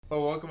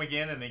Well, welcome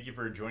again, and thank you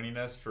for joining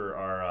us for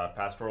our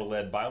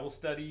pastoral-led Bible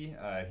study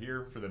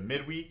here for the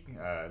midweek.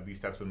 At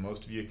least that's when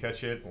most of you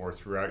catch it, or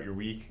throughout your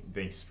week.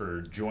 Thanks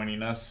for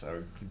joining us.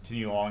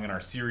 Continue along in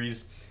our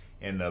series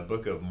in the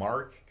book of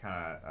Mark.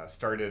 Kind of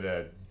started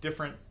a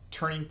different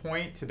turning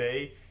point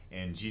today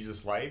in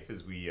Jesus' life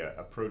as we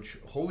approach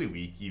Holy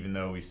Week, even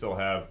though we still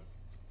have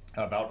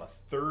about a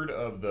third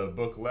of the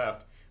book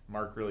left.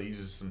 Mark really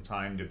uses some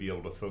time to be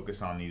able to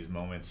focus on these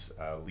moments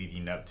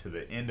leading up to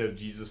the end of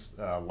Jesus'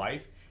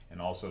 life, and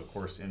also, of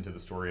course, into the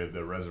story of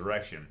the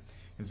resurrection.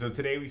 And so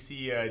today we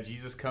see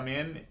Jesus come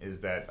in,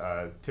 is that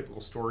typical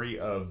story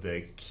of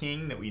the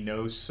king that we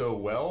know so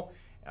well,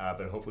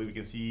 but hopefully we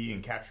can see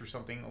and capture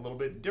something a little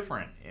bit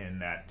different in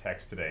that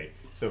text today.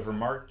 So for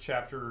Mark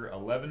chapter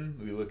 11,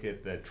 we look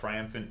at the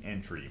triumphant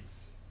entry.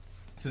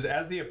 It says,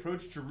 "As they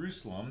approached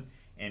Jerusalem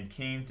and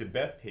came to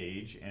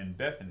Bethphage and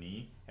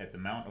Bethany at the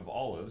Mount of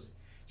Olives,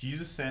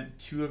 Jesus sent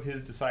two of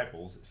his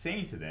disciples,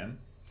 saying to them,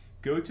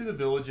 'Go to the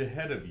village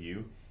ahead of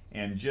you,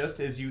 and just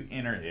as you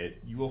enter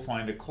it, you will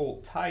find a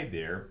colt tied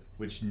there,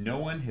 which no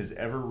one has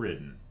ever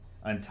ridden.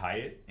 Untie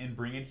it and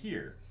bring it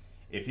here.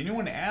 If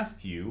anyone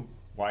asks you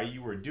why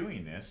you are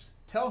doing this,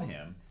 tell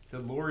him the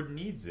Lord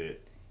needs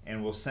it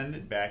and will send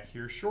it back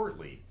here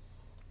shortly.'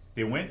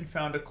 They went and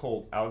found a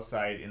colt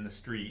outside in the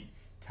street,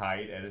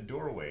 tied at a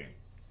doorway.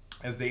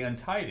 As they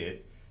untied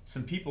it,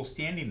 some people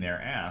standing there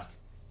asked,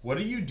 'What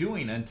are you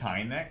doing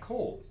untying that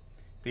colt?'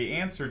 They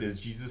answered as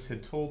Jesus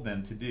had told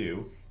them to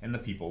do, and the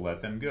people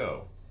let them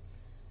go.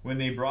 When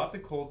they brought the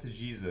colt to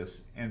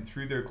Jesus and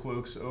threw their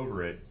cloaks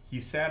over it, he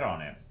sat on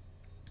it.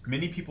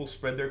 Many people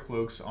spread their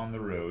cloaks on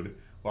the road,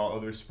 while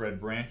others spread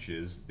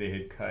branches they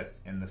had cut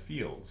in the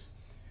fields.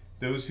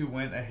 Those who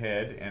went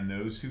ahead and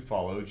those who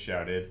followed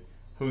shouted,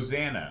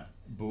 'Hosanna!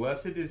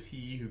 Blessed is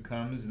he who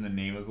comes in the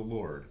name of the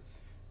Lord.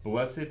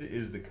 Blessed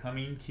is the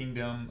coming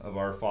kingdom of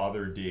our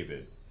father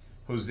David.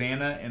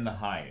 Hosanna in the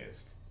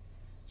highest.'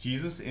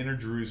 Jesus entered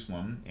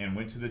Jerusalem and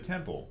went to the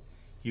temple.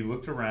 He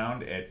looked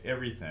around at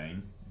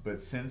everything, but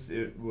since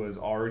it was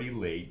already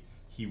late,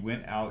 he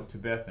went out to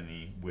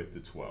Bethany with the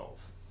 12.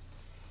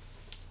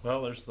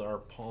 Well, there's our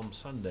Palm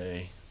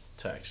Sunday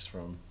text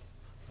from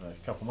a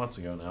couple months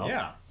ago now.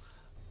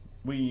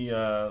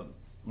 Yeah.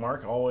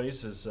 Mark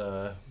always is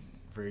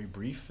very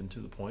brief and to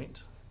the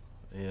point,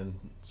 and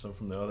so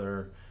from the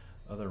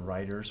other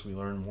writers we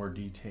learn more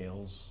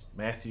details.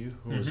 Matthew,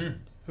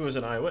 who was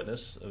an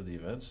eyewitness of the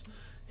events,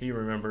 he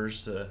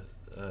remembers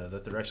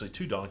that there are actually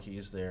two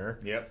donkeys there.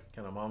 Yep.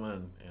 Kind of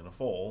mama and a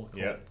foal.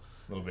 Yep.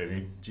 Little baby.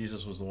 And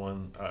Jesus was the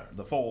one.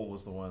 The foal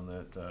was the one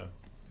that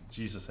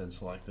Jesus had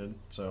selected.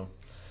 So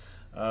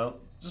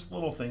just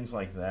little things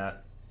like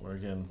that, where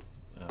again,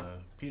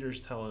 Peter's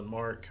telling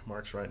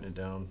Mark's writing it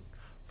down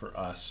for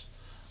us,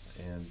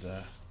 and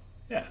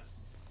yeah.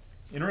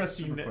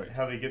 Interesting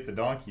how they get the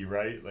donkey,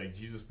 right? Like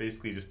Jesus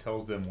basically just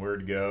tells them where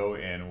to go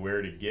and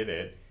where to get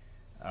it.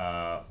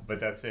 But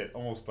that's it.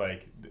 Almost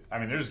like, I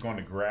mean, they're just going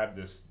to grab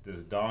this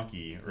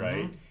donkey,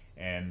 right? Mm-hmm.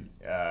 And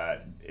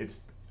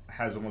it's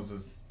has almost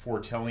this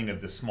foretelling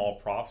of the small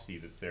prophecy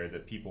that's there,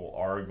 that people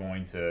are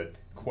going to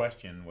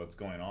question what's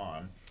going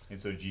on. And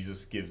so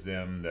Jesus gives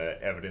them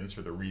the evidence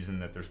or the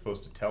reason that they're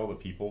supposed to tell the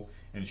people,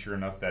 and sure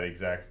enough, that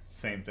exact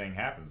same thing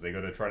happens. They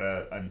go to try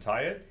to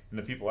untie it, and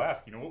the people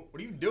ask, what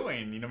are you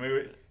doing?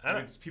 Maybe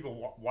it's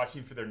people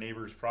watching for their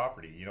neighbor's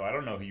property. I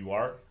don't know who you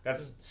are.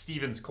 That's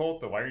Stephen's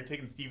colt, though. Why are you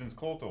taking Stephen's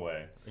colt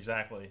away?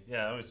 Exactly.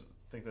 Yeah, I always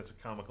think that's a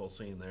comical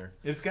scene there.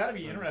 It's got to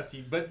be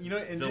interesting, but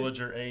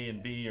villager A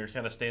and B are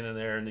kind of standing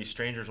there, and these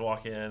strangers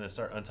walk in and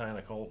start untying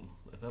a colt.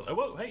 Like,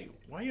 whoa, hey,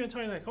 why are you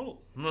untying that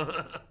colt?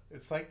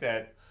 It's like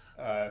that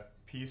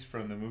piece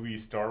from the movie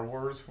Star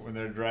Wars when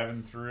they're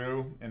driving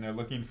through and they're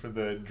looking for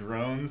the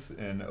drones,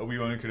 and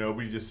Obi-Wan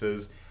Kenobi just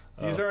says,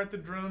 "These aren't the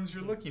drones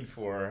you're looking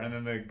for," and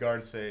then the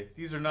guards say,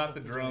 "These are not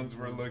the drones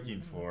we're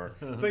looking for."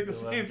 It's like the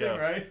same thing,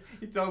 right?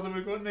 He tells them,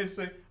 and they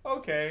say,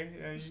 "Okay,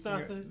 it's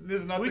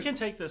we can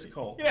take this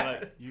colt." Yeah,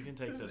 but you can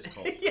take this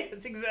colt. Yeah,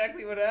 it's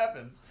exactly what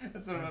happens.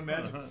 That's what I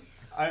imagine.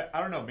 I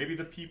don't know. Maybe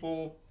the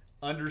people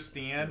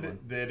understand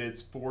that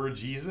it's for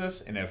Jesus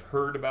and have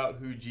heard about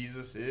who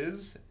Jesus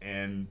is,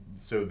 and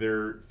so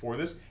they're for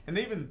this. And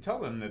they even tell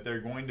them that they're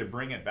going to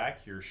bring it back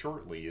here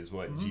shortly, is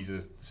what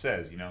Jesus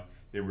says.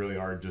 They really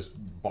are just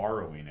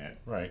borrowing it.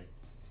 Right.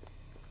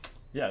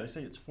 Yeah, they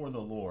say it's for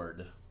the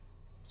Lord.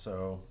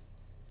 So,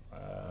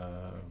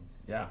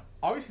 yeah.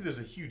 Obviously, there's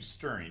a huge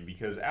stirring,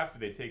 because after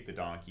they take the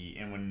donkey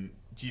and when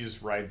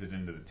Jesus rides it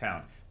into the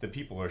town, the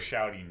people are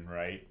shouting,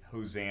 right?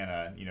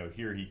 Hosanna,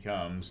 here he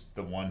comes,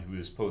 the one who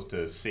is supposed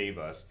to save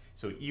us.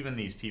 So even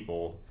these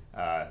people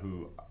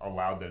who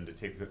allowed them to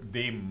take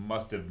they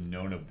must have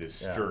known of this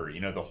stir.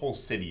 The whole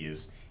city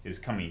is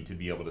coming to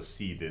be able to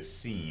see this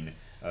scene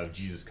of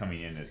Jesus coming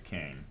in as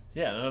king.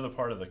 Yeah, another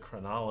part of the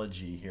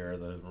chronology here,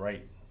 the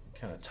right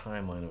kind of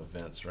timeline of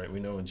events, right? We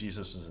know when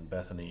Jesus was in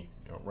Bethany,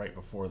 right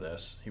before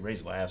this, he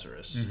raised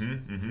Lazarus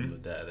from the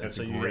dead. That's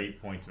a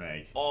great point to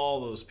make. All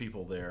those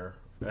people there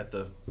at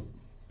the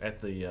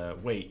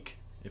wake,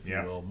 if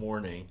you will,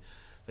 mourning,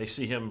 they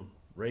see him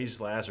raised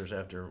Lazarus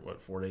after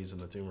 4 days in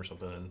the tomb or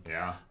something. And,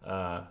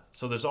 Yeah.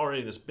 so there's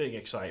already this big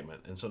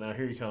excitement, and so now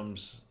here he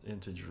comes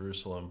into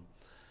Jerusalem,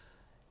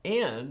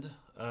 and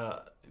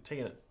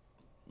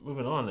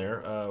moving on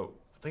there.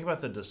 Think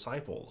about the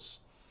disciples.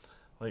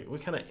 Like,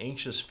 what kind of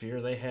anxious fear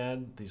they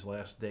had these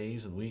last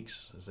days and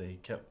weeks as they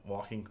kept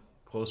walking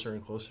closer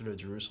and closer to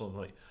Jerusalem.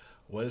 Like,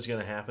 what is going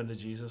to happen to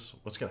Jesus?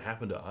 What's going to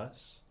happen to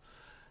us?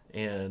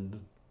 And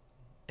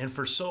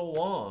for so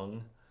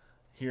long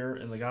here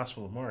in the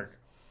Gospel of Mark,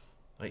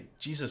 like,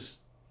 Jesus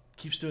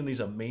keeps doing these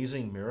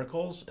amazing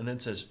miracles and then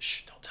says,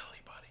 shh, don't tell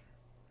anybody.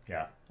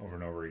 Yeah, over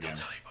and over again. Don't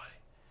tell anybody.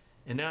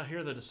 And now here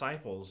are the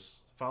disciples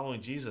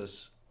following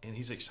Jesus, and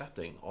he's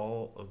accepting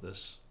all of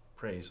this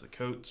praise. The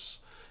coats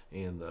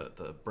and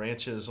the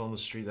branches on the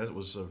street, that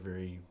was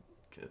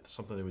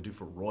something they would do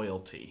for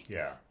royalty.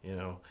 Yeah.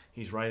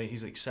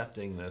 He's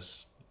accepting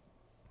this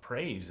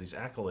praise, these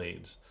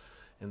accolades.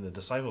 And the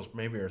disciples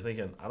maybe are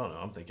thinking, I don't know,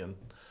 I'm thinking,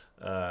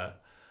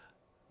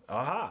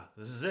 aha,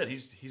 this is it.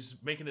 He's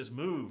making his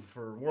move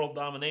for world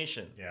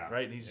domination. Yeah.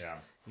 Right? He's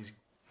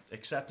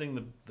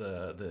accepting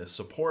the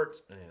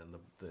support and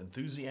the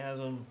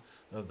enthusiasm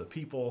of the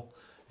people,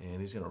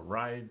 and he's going to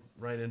ride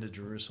right into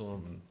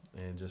Jerusalem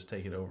and just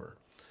take it over.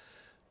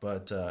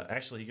 But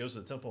actually, he goes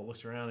to the temple,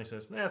 looks around, and he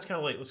says, it's kind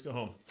of late. Let's go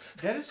home.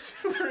 That is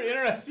super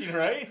interesting,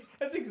 right?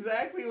 That's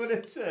exactly what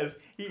it says.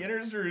 He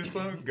enters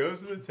Jerusalem,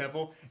 goes to the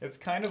temple. It's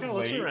kind of late.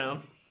 Looks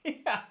around.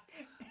 Yeah.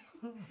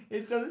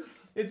 It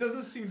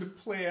doesn't seem to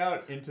play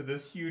out into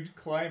this huge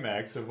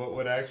climax of what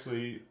would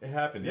actually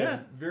happen. Yeah.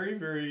 It's very,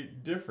 very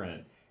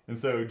different. And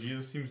so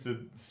Jesus seems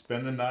to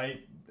spend the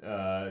night,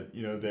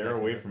 there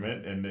away from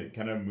it, and it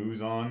kind of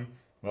moves on,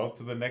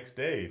 to the next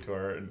day, to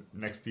our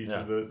next piece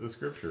of the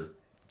scripture.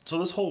 So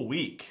this whole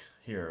week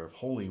here of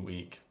Holy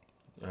Week,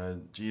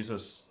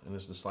 Jesus and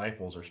his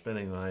disciples are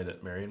spending the night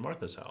at Mary and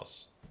Martha's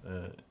house.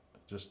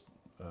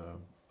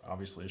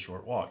 Obviously a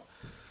short walk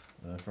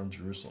from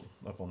Jerusalem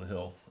up on the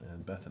hill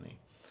in Bethany.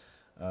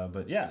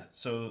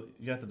 So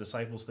you got the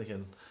disciples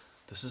thinking,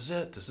 this is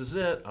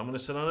it. I'm going to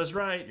sit on his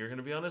right. You're going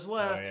to be on his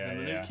left in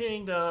the new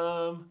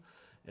kingdom.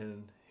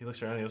 And he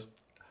looks around and he goes,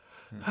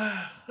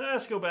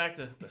 let's go back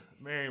to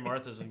Mary and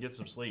Martha's and get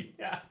some sleep.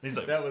 Yeah, he's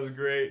like, that was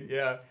great.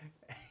 Yeah.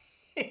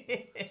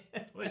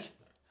 Wait,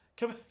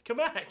 come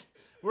back.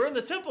 We're in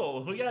the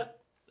temple.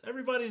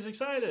 Everybody's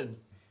excited.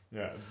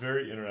 Yeah, it's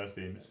very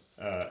interesting.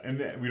 And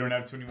we don't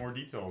have too many more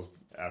details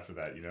after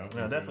that,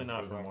 No, definitely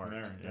not for Mark.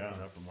 Yeah,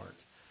 not for Mark.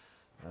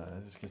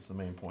 It just gets the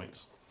main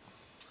points.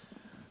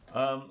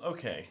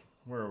 Okay,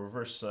 we're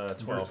verse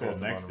 12. Verse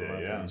 12, next day,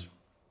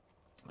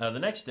 yeah. The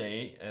next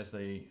day, as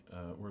they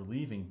were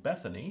leaving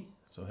Bethany,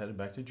 so headed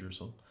back to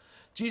Jerusalem,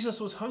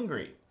 Jesus was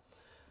hungry.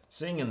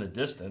 Seeing in the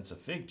distance a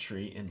fig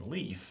tree in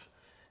leaf,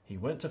 he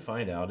went to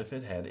find out if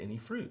it had any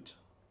fruit.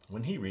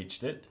 When he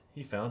reached it,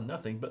 he found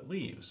nothing but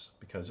leaves,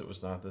 because it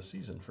was not the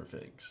season for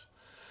figs.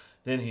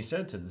 Then he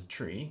said to the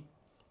tree,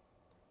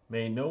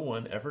 "May no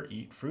one ever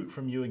eat fruit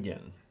from you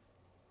again."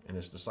 And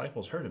his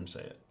disciples heard him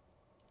say it.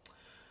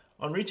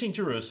 On reaching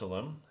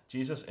Jerusalem,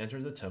 Jesus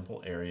entered the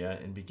temple area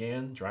and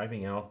began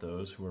driving out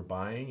those who were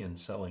buying and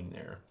selling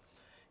there.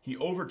 He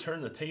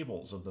overturned the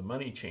tables of the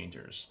money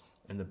changers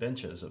and the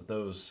benches of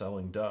those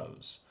selling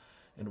doves,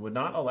 and would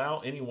not allow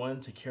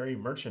anyone to carry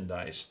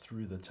merchandise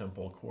through the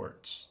temple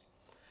courts.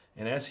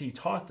 And as he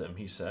taught them,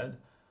 he said,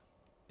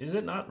 "Is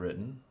it not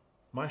written,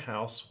 'My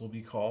house will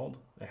be called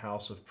a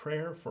house of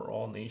prayer for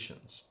all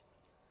nations'?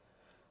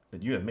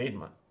 But you have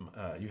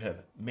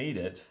made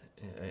it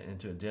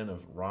into a den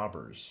of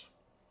robbers."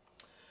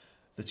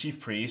 The chief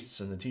priests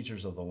and the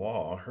teachers of the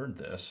law heard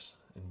this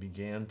and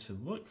began to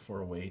look for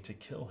a way to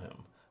kill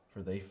him,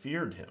 for they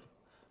feared him,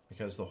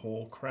 because the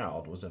whole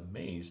crowd was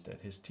amazed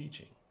at his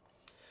teaching.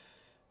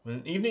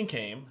 When evening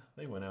came,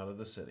 they went out of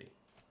the city.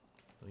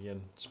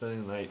 Again,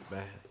 spending the night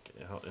back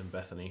out in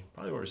Bethany,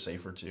 probably where it was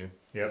safer too.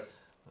 Yep.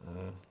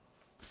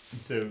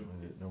 So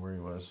I didn't know where he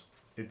was.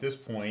 At this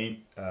point,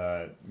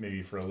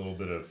 maybe for a little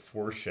bit of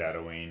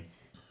foreshadowing,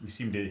 we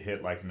seem to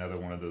hit like another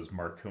one of those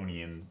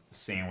Marconian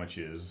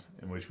sandwiches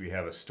in which we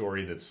have a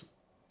story that's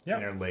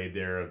interlaid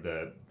there of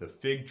the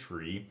fig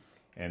tree,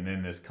 and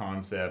then this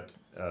concept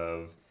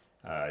of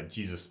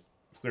Jesus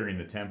clearing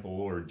the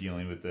temple or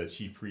dealing with the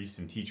chief priests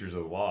and teachers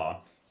of the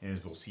law. And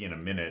as we'll see in a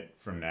minute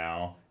from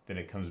now, then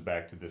it comes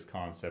back to this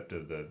concept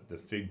of the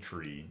fig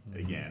tree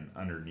again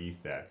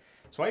underneath that.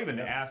 So I even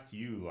asked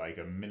you like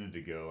a minute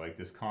ago, like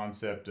this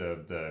concept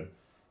of the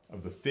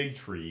fig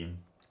tree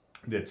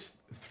that's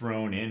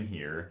thrown in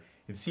here.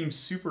 It seems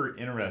super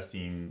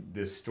interesting,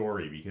 this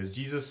story, because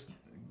Jesus,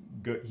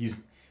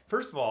 he's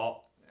first of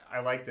all, I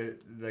like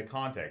the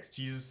context.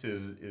 Jesus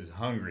is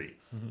hungry.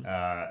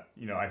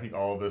 I think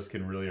all of us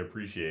can really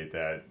appreciate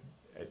that.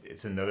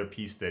 It's another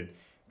piece that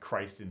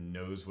Christ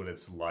knows what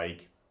it's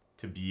like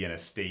to be in a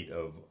state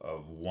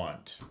of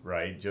want,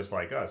 right? Just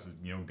like us,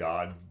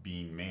 God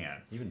being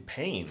man. Even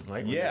pain,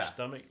 like when your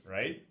stomach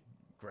right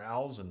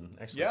growls and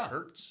actually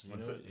hurts.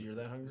 You're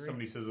that hungry.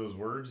 Somebody says those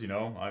words,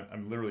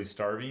 I'm literally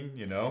starving,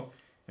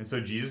 And so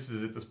Jesus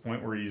is at this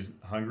point where he's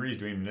hungry, he's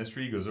doing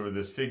ministry, he goes over to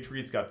this fig tree,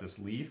 it's got this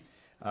leaf.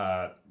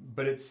 But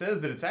it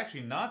says that it's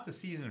actually not the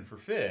season for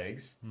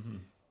figs.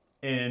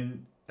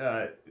 And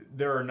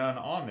there are none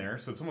on there.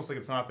 So it's almost like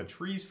it's not the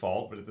tree's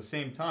fault. But at the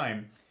same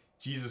time,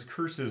 Jesus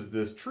curses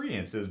this tree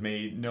and says,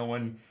 may no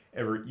one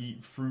ever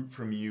eat fruit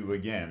from you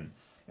again.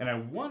 And I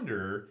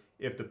wonder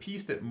if the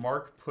piece that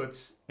Mark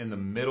puts in the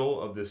middle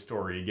of this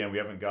story, again, we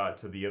haven't got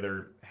to the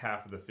other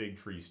half of the fig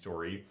tree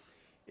story,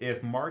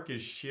 if Mark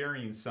is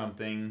sharing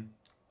something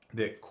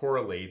that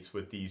correlates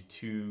with these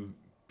two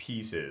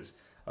pieces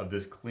of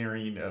this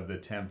clearing of the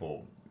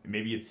temple.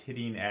 Maybe it's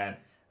hitting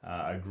at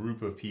a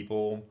group of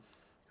people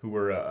who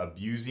were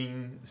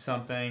abusing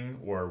something,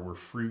 or where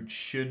fruit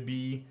should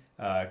be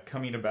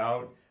coming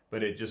about,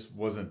 but it just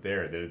wasn't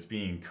there, that it's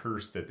being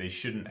cursed, that they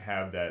shouldn't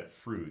have that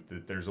fruit,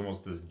 that there's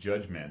almost this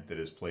judgment that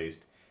is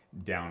placed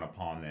down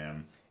upon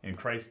them. And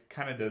Christ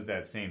kind of does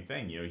that same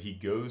thing. You know, he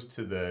goes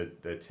to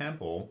the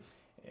temple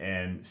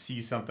and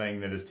sees something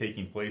that is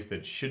taking place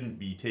that shouldn't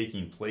be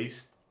taking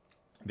place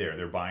there.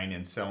 They're buying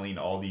and selling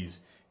all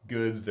these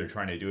goods. They're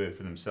trying to do it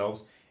for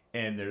themselves.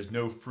 And there's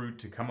no fruit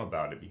to come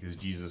about it because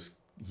Jesus,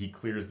 he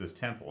clears this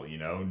temple. You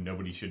know,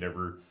 nobody should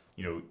ever,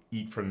 you know,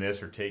 eat from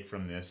this or take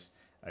from this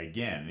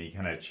again. And he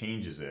kind of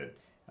changes it.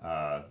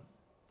 I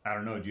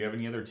don't know. Do you have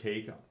any other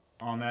take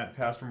on that,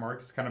 Pastor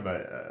Mark? It's kind of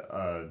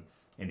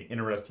an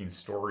interesting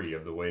story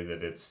of the way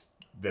that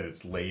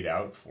it's laid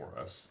out for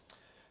us.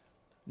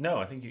 No,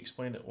 I think you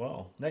explained it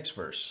well. Next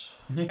verse.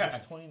 Yeah.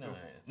 Verse 29.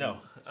 No.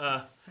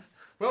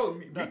 Well,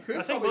 we No, could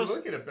I think probably most-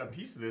 look at a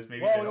piece of this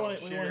maybe Well, to we help want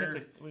to share.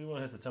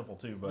 hit the temple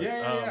too, but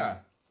Yeah.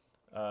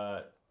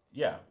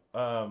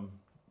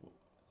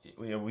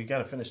 we got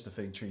to finish the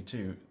fig tree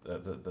too,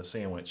 the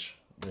sandwich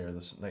there,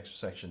 this next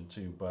section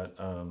too. But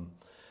now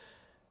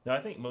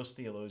I think most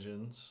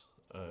theologians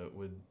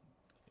would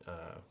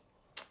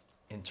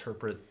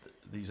interpret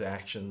these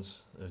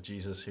actions of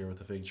Jesus here with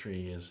the fig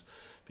tree as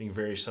being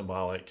very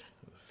symbolic.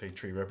 The fig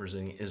tree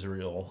representing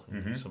Israel,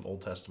 some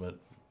Old Testament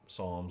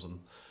psalms and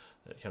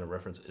that kind of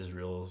reference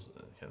Israel's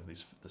kind of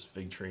this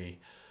fig tree,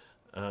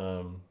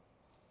 and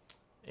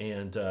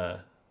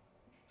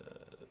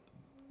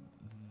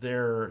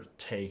their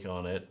take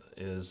on it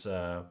is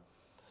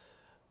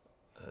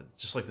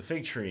just like the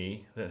fig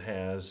tree that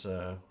has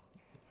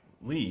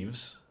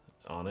leaves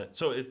on it.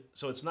 So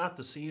it's not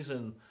the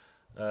season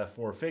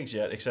for figs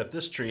yet, except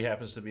this tree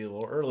happens to be a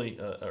little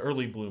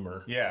early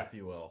bloomer, Yeah. if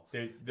you will.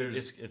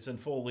 It's It's in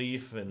full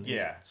leaf, and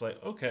Yeah. it's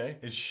like, okay,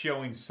 it's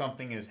showing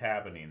something is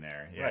happening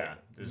there. Yeah. right.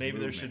 There's Maybe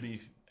there movement. should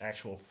be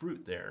actual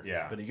fruit there.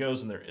 Yeah. But he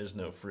goes and there is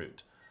no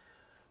fruit.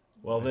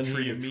 Well, The then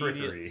tree he of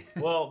trickery.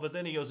 but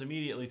then he goes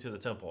immediately to the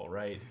temple,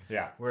 right?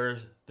 Yeah. Where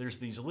there's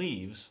these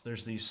leaves,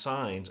 there's these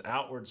signs,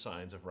 outward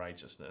signs of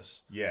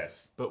righteousness.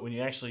 Yes. But when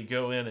you actually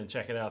go in and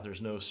check it out,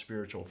 there's no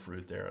spiritual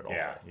fruit there at all.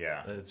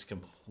 Yeah. It's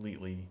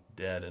completely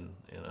dead and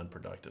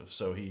unproductive.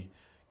 So he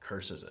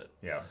curses it.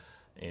 Yeah.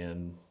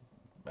 And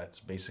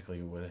that's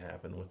basically what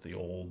happened with the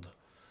old,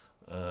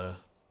 I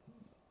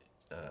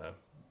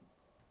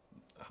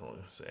don't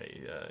want to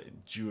say,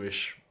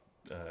 Jewish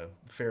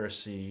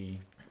Pharisee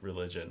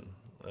religion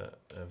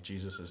of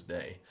Jesus's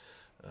day.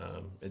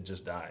 It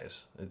just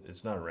dies.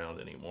 It's not around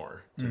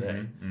anymore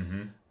today.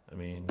 Mm-hmm. I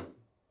mean,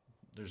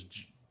 there's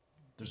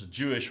a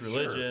Jewish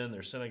religion,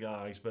 there's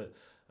synagogues, but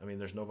I mean,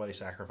 there's nobody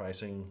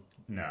sacrificing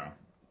No.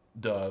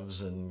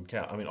 doves and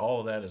cow. I mean, all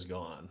of that is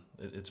gone.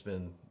 It's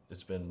been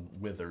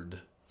withered,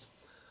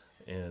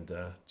 and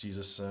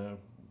Jesus,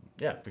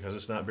 because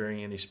it's not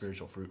bearing any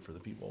spiritual fruit for the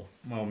people.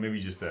 Well,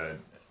 maybe just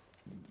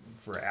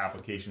for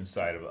application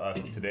side of us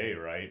today,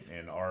 right?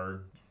 In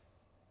our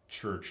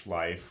church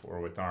life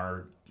or with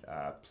our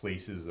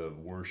places of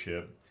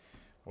worship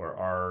or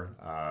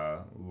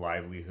our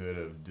livelihood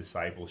of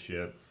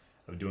discipleship,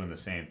 of doing the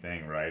same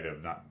thing, right?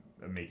 Of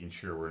making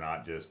sure we're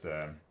not just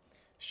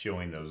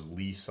showing those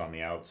leaves on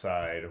the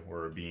outside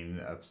or being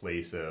a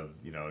place of,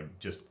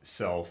 just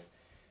self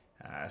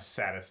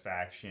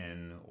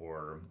satisfaction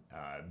or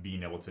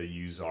being able to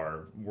use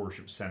our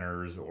worship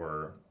centers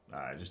or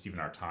just even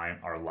our time,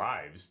 our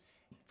lives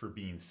for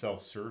being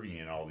self-serving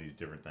in all these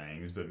different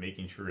things, but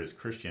making sure as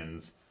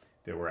Christians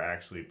that we're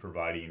actually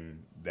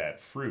providing that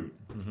fruit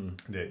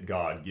that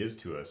God gives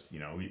to us.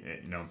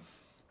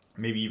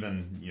 Maybe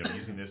even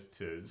using this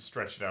to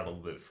stretch it out a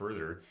little bit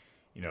further.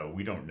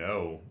 We don't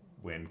know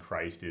when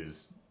Christ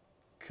is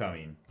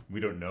coming. We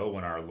don't know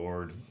when our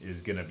Lord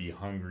is going to be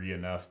hungry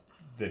enough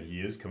that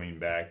he is coming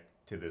back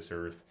to this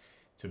earth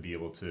to be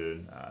able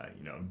to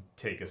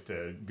take us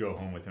to go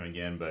home with him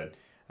again. But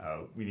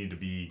we need to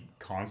be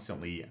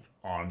constantly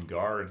on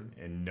guard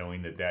and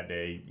knowing that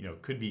day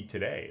could be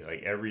today,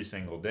 like every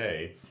single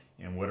day.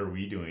 And what are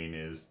we doing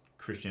as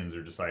Christians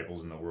or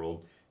disciples in the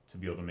world to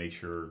be able to make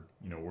sure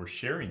we're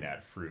sharing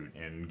that fruit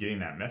and getting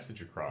that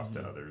message across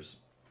to others?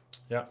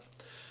 Yeah.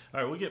 All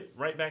right, we'll get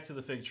right back to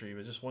the fig tree,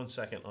 but just 1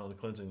 second on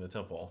cleansing the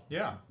temple.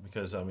 Yeah.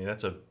 Because, I mean,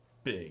 that's a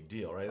big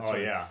deal, right? That's Oh,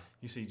 why yeah.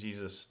 You see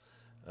Jesus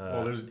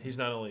he's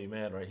not only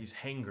mad, right? He's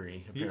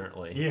hangry,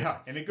 apparently.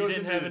 And it goes.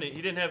 He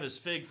didn't have his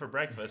fig for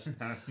breakfast.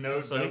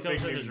 So he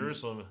comes into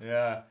Jerusalem.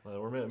 Yeah.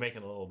 We're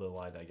making a little bit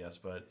light, I guess,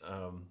 but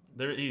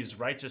he's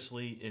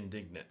righteously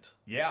indignant.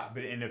 Yeah,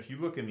 and if you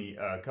look in the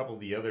couple of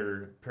the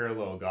other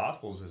parallel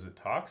gospels, as it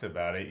talks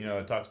about it,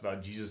 it talks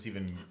about Jesus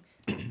even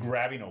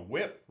grabbing a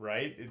whip,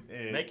 right?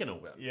 Making a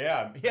whip.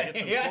 Yeah, Get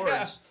some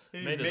cords,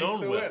 made his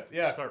own whip.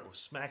 Yeah. Start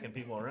smacking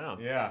people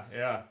around.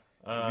 Yeah.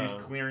 He's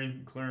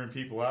clearing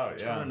people out.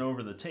 Turning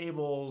over the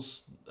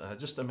tables.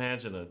 Just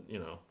imagine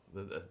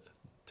the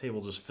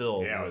table just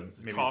filled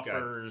with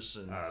coffers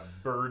and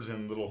birds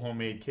in little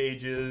homemade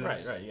cages.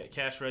 Right. You got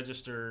cash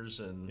registers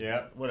and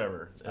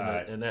whatever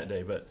in that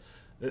day. But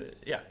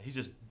he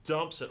just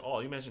dumps it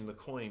all. You imagine the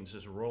coins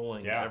just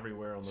rolling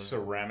everywhere on the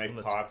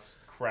ceramic pots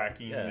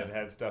cracking that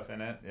had stuff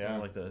in it. Yeah,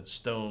 like the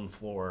stone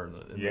floor and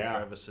the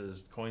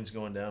crevices, coins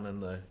going down in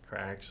the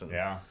cracks. And,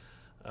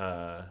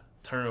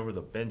 turn over the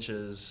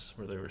benches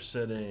where they were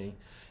sitting.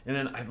 And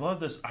then I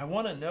love this. I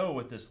want to know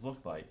what this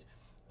looked like.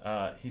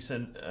 He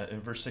said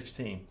in verse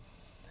 16,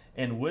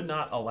 and would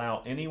not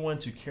allow anyone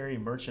to carry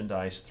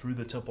merchandise through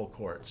the temple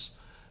courts.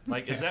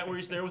 Like, is that where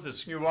he's there with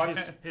his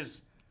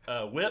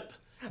whip?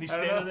 And he's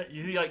standing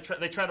there.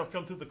 They try to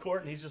come through the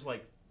court, and he's just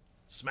like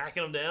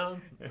smacking them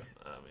down. Oh,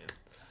 man.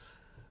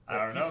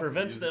 I don't know. He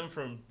prevents them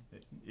from.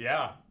 You're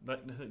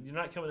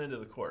not coming into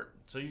the court.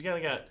 So you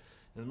got.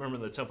 And remember,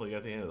 in the temple, you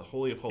got the end of the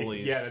Holy of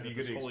Holies. Yeah, that'd be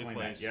good to explain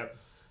that. Yep.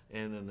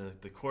 And then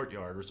the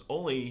courtyard was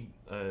only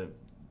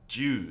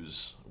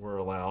Jews were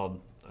allowed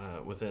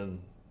within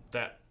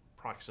that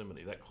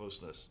proximity, that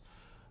closeness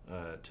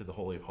to the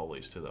Holy of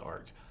Holies, to the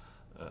Ark.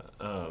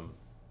 And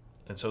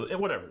so,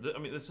 whatever. I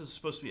mean, this is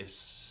supposed to be a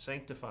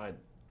sanctified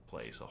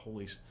place, a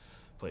holy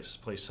place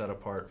set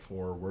apart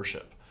for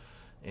worship.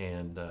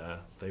 And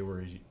they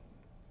were.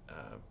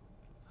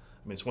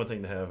 It's one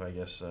thing to have, I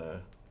guess,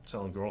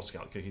 selling Girl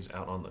Scout cookies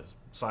out on the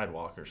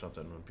sidewalk or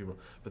something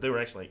but they were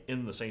actually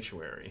in the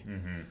sanctuary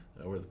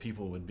where the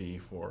people would be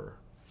for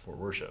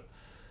worship,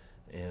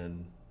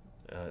 and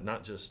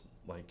not just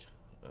like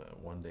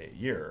one day a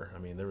year. I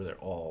mean, they were there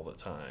all the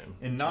time,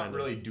 and not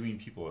really doing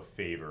people a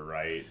favor,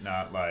 right?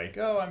 Not like,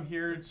 oh, I'm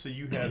here so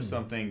you have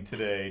something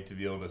today to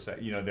be able to say.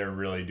 They're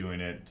really doing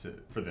it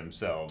for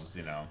themselves.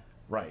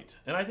 Right.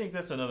 And I think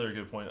that's another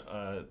good point.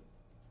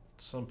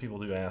 Some people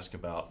do ask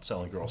about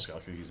selling Girl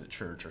Scout cookies at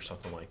church or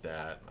something like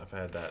that. I've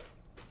had that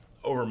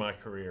over my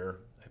career.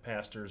 Hey,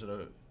 pastors,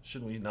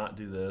 shouldn't we not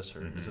do this,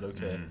 or is it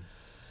okay?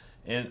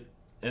 And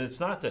it's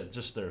not that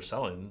just they're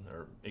selling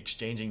or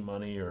exchanging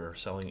money or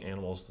selling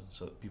animals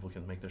so that people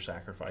can make their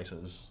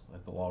sacrifices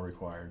like the law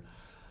required.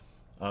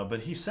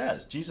 But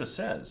Jesus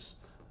says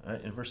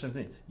in verse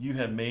 17, you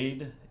have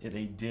made it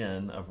a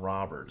den of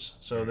robbers.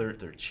 So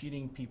they're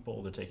cheating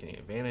people. They're taking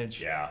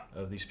advantage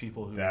of these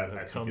people who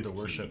have come to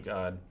worship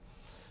God.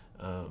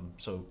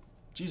 So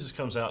Jesus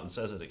comes out and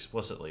says it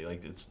explicitly.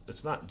 Like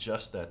it's not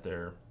just that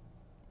they're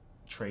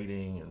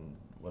trading and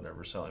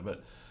whatever selling,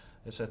 but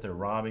it's that they're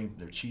robbing,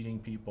 they're cheating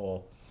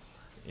people,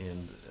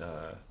 and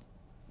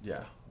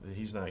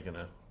he's not going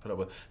to put up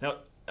with. Now,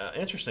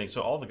 interesting.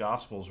 So all the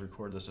Gospels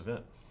record this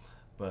event,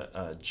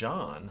 but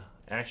John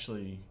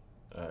actually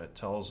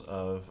tells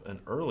of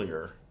an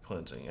earlier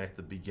cleansing at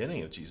the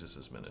beginning of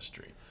Jesus'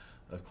 ministry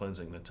of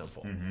cleansing the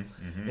temple.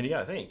 And you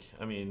got to think,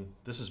 I mean,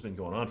 this has been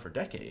going on for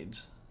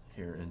decades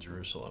here in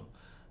Jerusalem,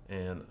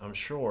 and I'm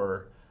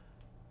sure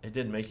it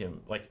didn't make him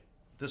like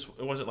this.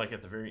 It wasn't like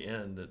at the very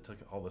end that took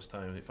all this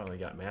time and he finally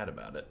got mad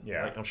about it.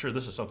 Like, I'm sure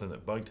this is something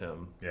that bugged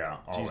him.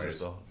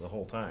 Jesus the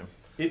whole time.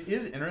 It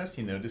is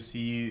interesting though to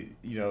see,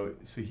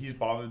 so he's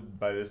bothered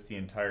by this the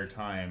entire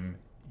time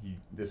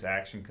this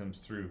action comes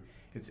through.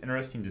 It's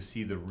interesting to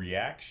see the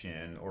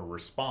reaction or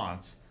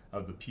response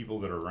of the people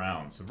that are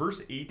around. So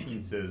verse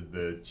 18 says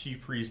the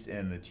chief priest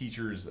and the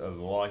teachers of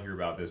the law hear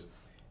about this.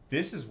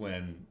 This is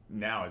when,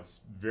 now it's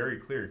very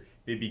clear,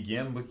 they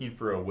begin looking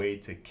for a way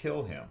to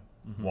kill him.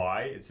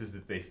 Why? It says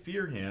that they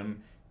fear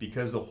him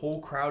because the whole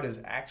crowd is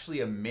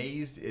actually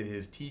amazed at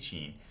his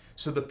teaching.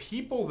 So the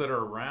people that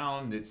are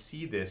around that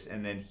see this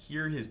and then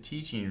hear his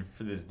teaching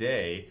for this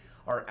day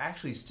are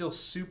actually still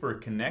super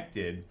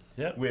connected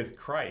with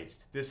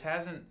Christ. This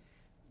hasn't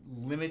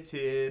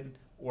limited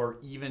or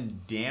even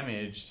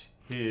damaged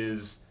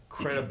his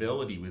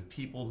credibility with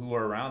people who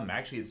are around him.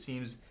 Actually, it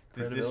seems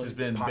that this has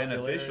been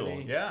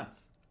beneficial.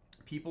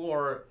 People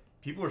are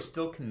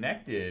still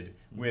connected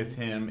with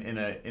him in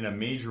a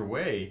major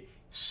way.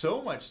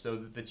 So much so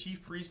that the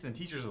chief priests and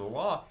teachers of the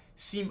law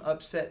seem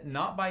upset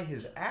not by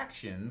his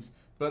actions,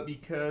 but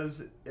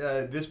because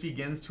this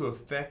begins to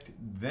affect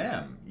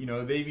them.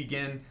 They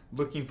begin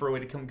looking for a way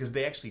to come because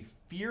they actually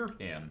fear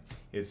him.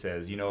 It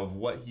says, of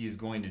what he's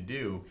going to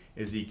do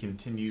as he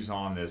continues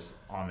on this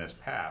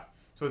path.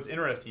 So it's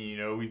interesting.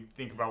 We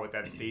think about what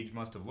that stage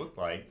must have looked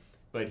like.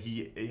 But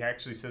he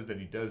actually says that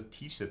he does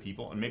teach the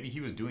people, and maybe he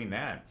was doing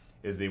that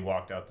as they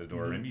walked out the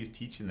door. Maybe he's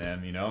teaching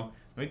them, let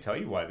me tell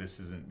you why this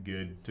isn't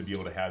good to be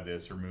able to have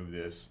this or move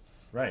this.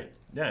 Right.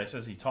 Yeah, it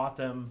says he taught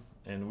them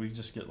and we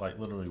just get like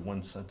literally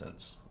one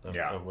sentence of,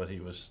 Yeah. of what he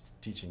was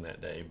teaching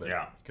that day. But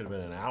Yeah. it could have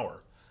been an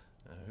hour.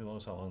 Who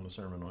knows how long the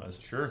sermon was?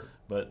 Sure.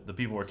 But the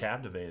people were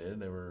captivated.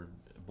 They were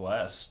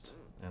blessed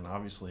and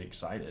obviously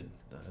excited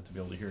to be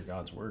able to hear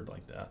God's word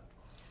like that.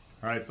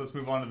 All right, so let's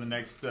move on to the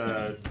next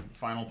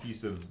final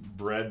piece of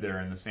bread there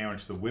in the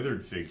sandwich, the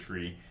withered fig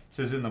tree. It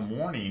says, in the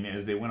morning,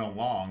 as they went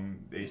along,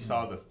 they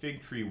saw the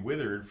fig tree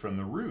withered from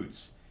the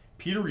roots.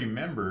 Peter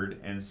remembered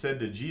and said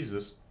to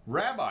Jesus,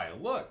 Rabbi,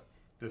 look,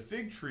 the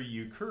fig tree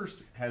you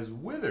cursed has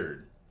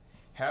withered.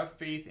 Have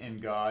faith in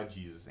God,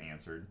 Jesus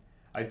answered.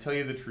 I tell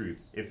you the truth,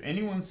 if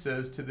anyone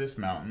says to this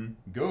mountain,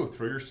 go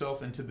throw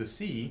yourself into the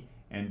sea,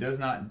 and does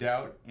not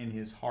doubt in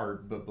his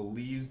heart, but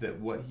believes that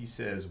what he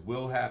says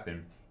will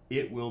happen,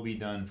 it will be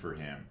done for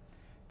him.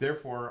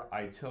 Therefore,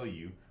 I tell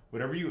you,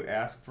 whatever you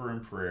ask for in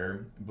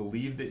prayer,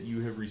 believe that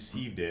you have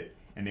received it,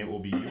 and it will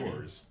be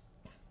yours.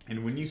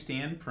 And when you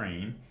stand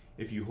praying,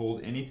 if you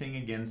hold anything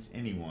against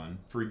anyone,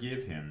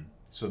 forgive him,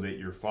 so that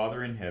your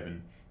Father in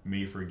heaven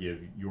may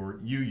forgive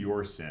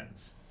your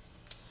sins.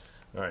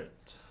 All right.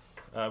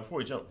 Before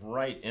we jump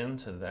right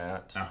into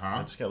that, Uh-huh.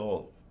 I just got a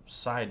little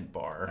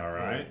sidebar. All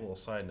right. A little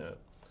side note.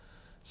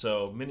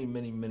 So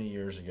many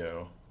years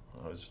ago,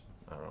 I don't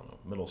know,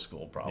 middle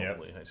school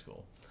probably, high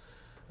school.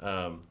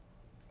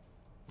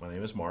 My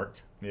name is Mark.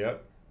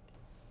 Yep.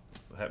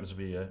 It happens to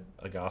be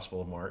a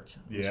Gospel of Mark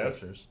in the Yes.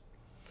 scriptures.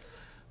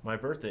 My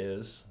birthday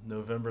is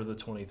November the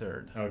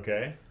 23rd.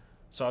 Okay.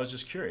 So I was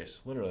just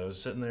curious. Literally, I was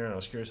sitting there and I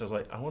was curious. I was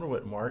like, I wonder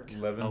what Mark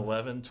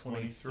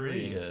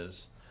 11:23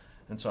 is.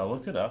 And so I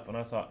looked it up and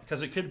I thought,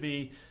 because it could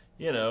be,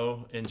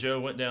 and Joe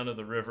went down to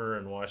the river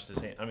and washed his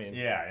hands. I mean,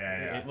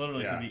 Yeah. it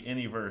literally could be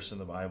any verse in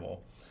the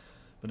Bible.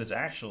 But it's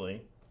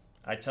actually,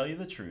 I tell you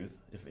the truth,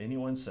 if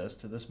anyone says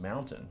to this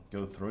mountain,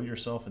 go throw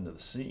yourself into the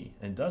sea,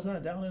 and does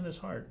not doubt in his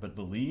heart, but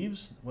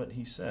believes what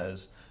he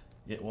says,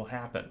 it will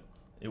happen.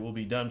 It will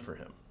be done for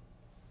him.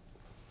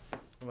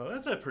 Well,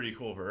 that's a pretty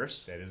cool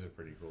verse. That is a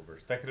pretty cool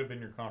verse. That could have been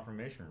your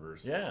confirmation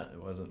verse. Yeah,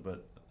 it wasn't,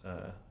 but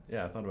I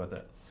thought about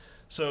that.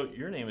 So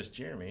your name is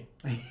Jeremy,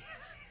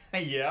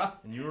 Yeah,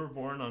 and you were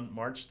born on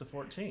March the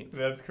 14th.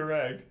 that's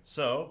correct.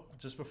 So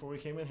just before we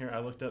came in here, I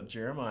looked up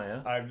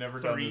Jeremiah. I've never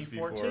done this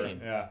before.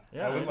 3:14. Yeah.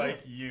 Yeah, I would I know.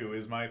 like you,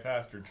 as my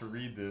pastor, to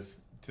read this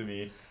to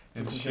me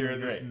and This is share gonna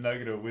be this great.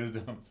 nugget of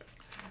wisdom.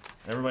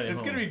 Everybody at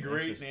It's home going to be is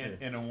great anxious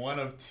too. in one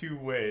of two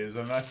ways.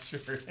 I'm not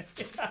sure.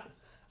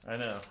 I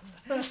know.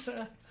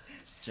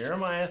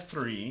 Jeremiah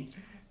 3,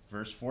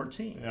 verse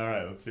 14. All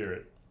right, let's hear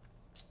it.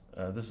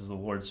 This is the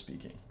Lord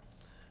speaking.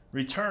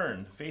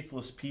 Return,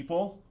 faithless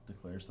people,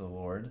 declares the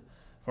Lord,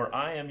 for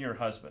I am your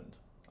husband.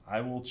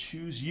 I will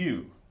choose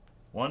you,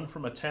 one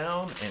from a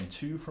town and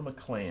two from a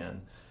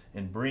clan,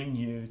 and bring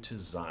you to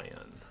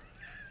Zion.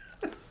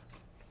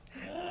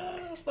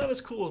 It's not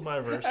as cool as my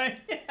verse.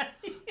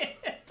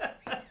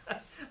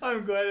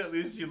 I'm glad at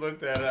least you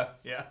looked that up.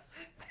 Yeah.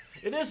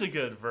 It is a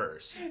good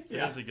verse. It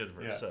Yeah. is a good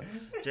verse. Yeah. So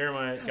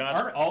Jeremiah,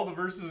 Aren't all the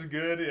verses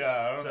good? Yeah.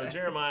 I don't So know.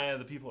 Jeremiah,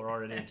 the people are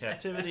already in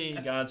captivity.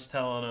 God's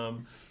telling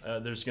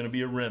them there's going to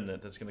be a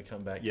remnant that's going to come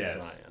back Yes,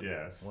 to Zion.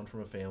 yes. One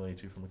from a family,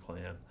 two from a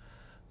clan.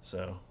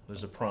 So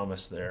there's a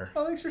promise there.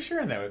 Oh, thanks for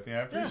sharing that with me.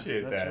 I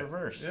appreciate that's that. your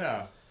verse.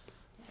 Yeah.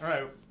 All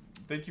right.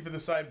 Thank you for the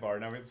sidebar.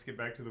 Now let's get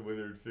back to the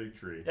withered fig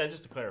tree. Yeah,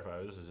 just to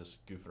clarify, this is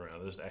just goofing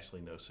around. There's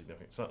actually no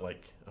significance. It's not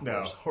like a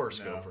No,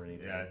 horoscope no. or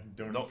anything. Yeah.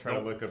 Don't try to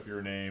look up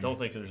your name. Don't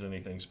think there's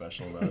anything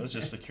special about it. It's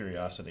just a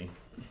curiosity.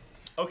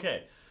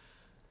 Okay.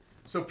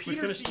 So We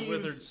finished the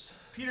wizards.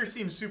 Peter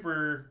seems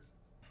super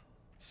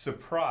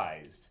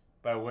surprised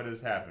by what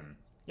has happened.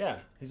 Yeah.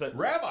 He's like,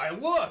 Rabbi,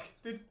 look!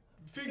 The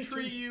fig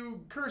tree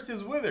you cursed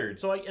is withered.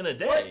 so like in a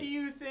day. What do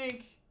you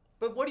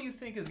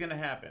think is going to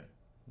happen?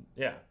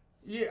 Yeah.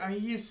 Yeah, I mean,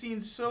 he's seen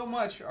so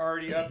much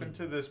already up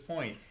until this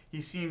point.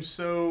 He seems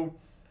so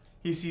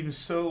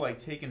like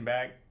taken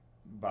back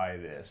by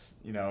this.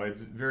 It's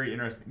very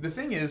interesting. The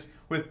thing is,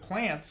 with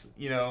plants,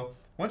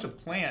 once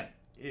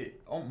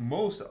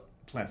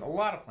a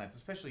lot of plants,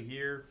 especially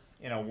here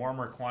in a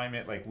warmer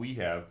climate like we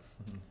have,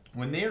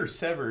 when they are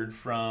severed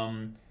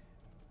from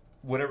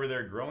whatever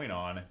they're growing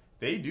on,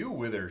 they do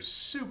wither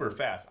super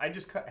fast. I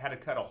just had to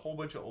cut a whole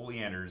bunch of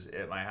oleanders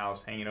at my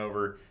house hanging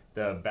over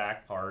the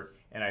back part,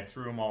 and I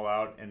threw them all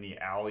out in the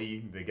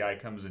alley. The guy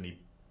comes and he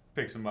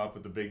picks them up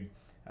with the big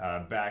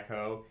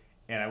backhoe,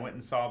 and I went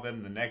and saw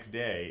them the next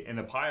day. And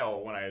the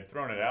pile, when I had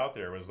thrown it out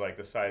there, was like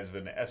the size of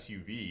an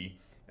SUV.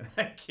 And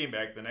I came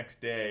back the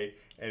next day,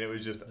 and it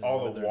was just all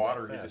the withered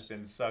water that had just fast.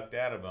 been sucked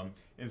out of them.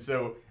 And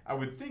so I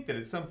would think that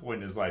at some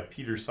point in his life,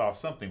 Peter saw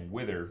something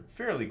wither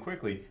fairly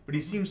quickly, but he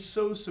seems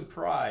so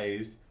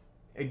surprised,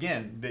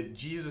 again, that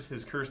Jesus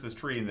has cursed this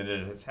tree and that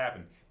it has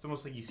happened. It's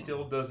almost like he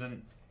still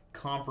doesn't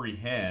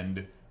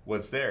comprehend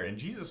what's there. And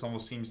Jesus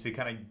almost seems to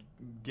kind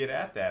of get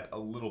at that a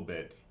little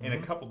bit in a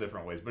couple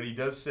different ways. But he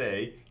does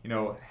say,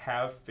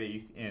 have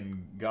faith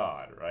in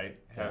God, right?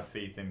 Have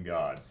faith in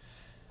God.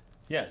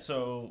 Yeah,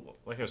 so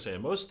like I was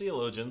saying, most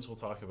theologians will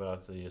talk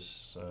about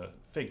this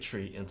fig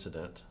tree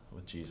incident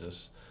with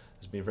Jesus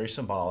as being very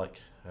symbolic.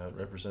 It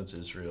represents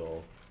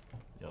Israel,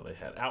 They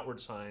had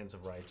outward signs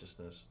of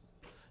righteousness.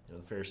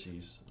 The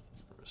Pharisees,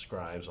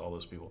 scribes, all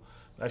those people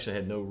actually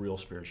had no real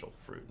spiritual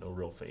fruit, no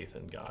real faith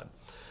in God.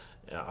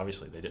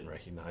 Obviously, they didn't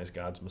recognize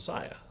God's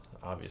Messiah.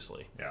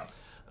 Obviously, Yeah.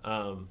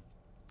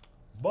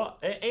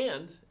 But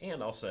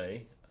I'll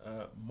say,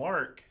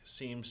 Mark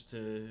seems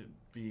to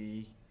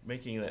be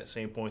making that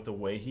same point the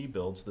way he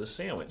builds this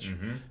sandwich.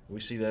 Mm-hmm. We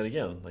see that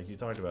again, like you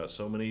talked about,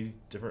 so many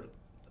different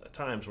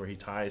times where he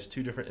ties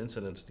two different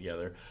incidents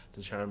together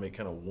to try to make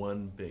kind of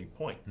one big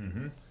point.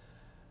 Mm-hmm.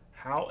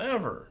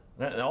 However,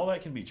 all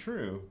that can be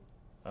true,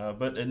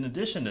 but in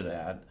addition to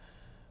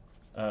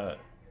that,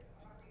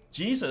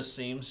 Jesus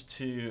seems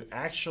to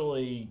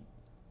actually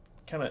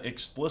kind of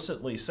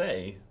explicitly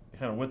say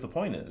kind of what the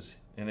point is,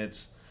 and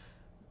it's,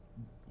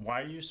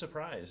 why are you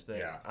surprised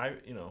that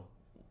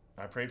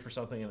I prayed for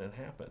something and it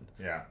happened?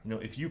 Yeah.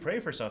 If you pray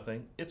for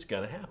something, it's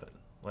going to happen.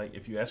 Like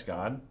if you ask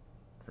God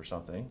for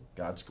something,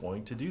 God's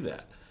going to do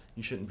that.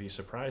 You shouldn't be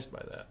surprised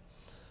by that.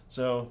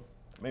 So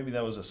maybe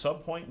that was a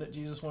sub point that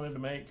Jesus wanted to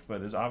make,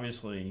 but it's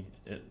obviously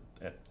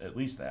at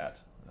least that.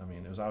 I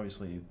mean, it was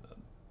obviously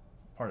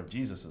part of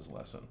Jesus's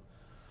lesson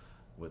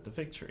with the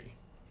fig tree,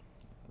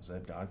 is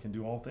that God can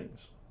do all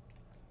things.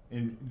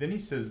 And then he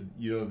says,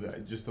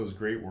 just those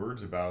great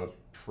words about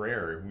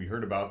prayer. We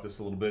heard about this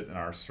a little bit in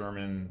our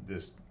sermon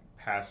this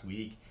past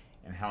week,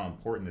 and how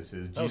important this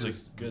is. That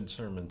was a good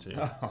sermon too.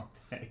 Oh,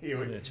 I'm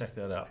going to check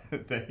that out.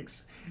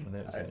 Thanks.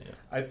 Yeah.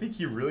 I think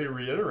he really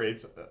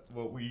reiterates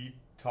what we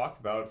talked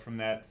about from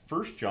that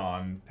 1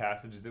 John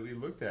passage that we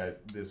looked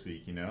at this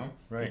week.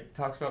 Right. It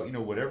talks about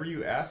whatever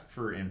you ask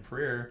for in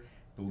prayer,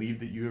 believe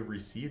that you have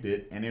received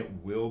it, and it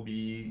will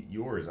be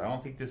yours. I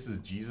don't think this is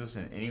Jesus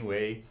in any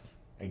way,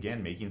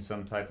 again, making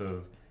some type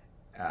of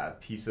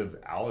piece of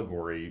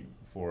allegory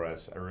for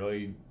us. I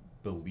really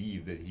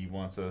believe that he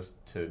wants us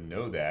to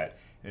know that.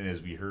 And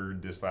as we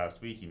heard this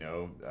last week, it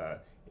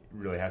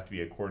really has to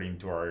be according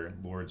to our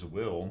Lord's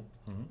will.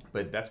 Mm-hmm.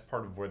 But that's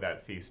part of where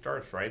that faith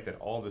starts, right? That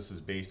all this is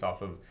based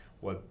off of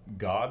what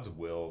God's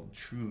will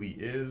truly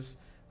is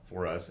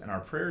for us. And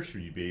our prayers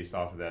should be based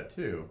off of that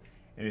too.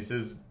 And it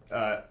says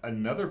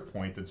another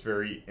point that's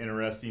very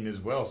interesting as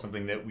well,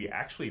 something that we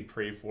actually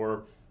pray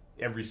for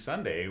every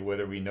Sunday,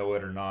 whether we know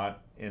it or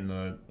not, in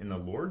the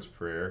Lord's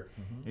Prayer.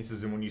 Mm-hmm. He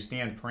says, and when you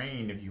stand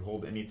praying, if you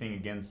hold anything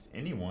against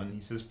anyone, he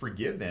says,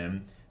 forgive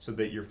them, so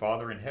that your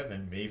Father in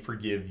heaven may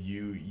forgive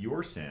you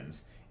your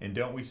sins. And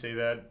don't we say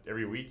that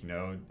every week?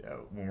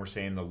 When we're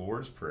saying the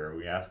Lord's Prayer,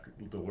 we ask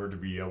the Lord to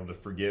be able to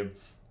forgive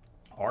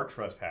our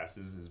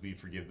trespasses as we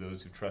forgive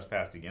those who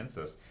trespassed against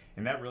us.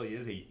 And that really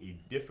is a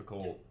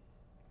difficult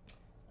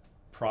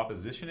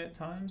proposition at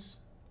times,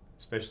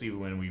 especially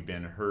when we've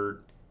been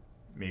hurt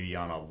maybe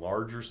on a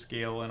larger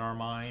scale in our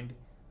mind,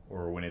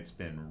 or when it's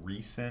been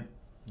recent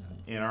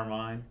in our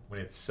mind,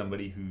 when it's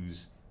somebody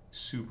who's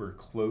super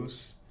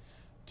close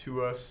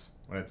to us,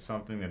 when it's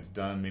something that's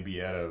done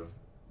maybe out of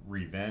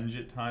revenge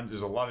at times.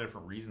 There's a lot of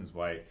different reasons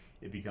why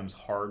it becomes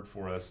hard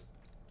for us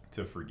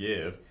to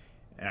forgive.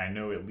 And I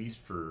know, at least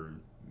for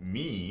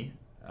me,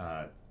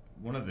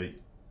 one of the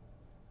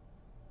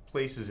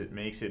places it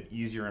makes it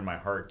easier in my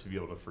heart to be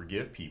able to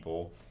forgive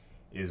people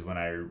is when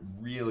I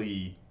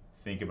really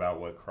think about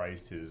what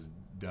Christ has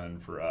done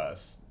for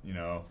us.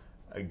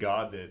 A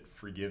God that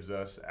forgives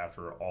us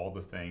after all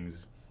the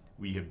things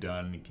we have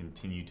done and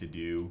continue to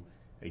do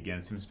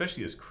against him,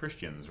 especially as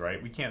Christians, right?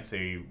 We can't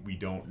say we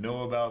don't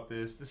know about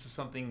this. This is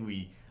something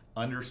we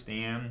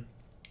understand,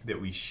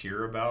 that we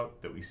share about,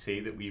 that we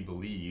say that we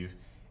believe,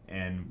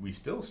 and we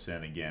still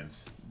sin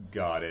against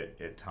God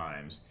at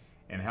times.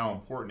 And how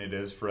important it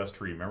is for us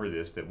to remember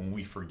this, that when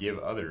we forgive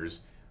others,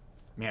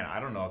 man, I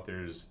don't know if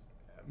there's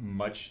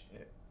much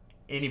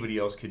anybody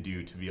else could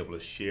do to be able to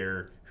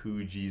share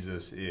who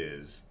Jesus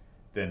is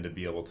than to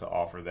be able to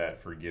offer that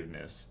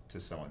forgiveness to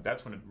someone.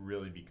 That's when it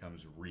really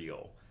becomes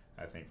real,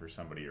 I think, for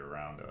somebody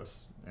around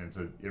us. And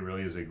it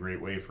really is a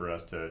great way for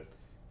us to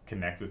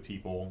connect with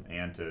people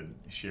and to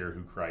share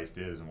who Christ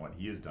is and what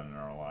he has done in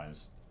our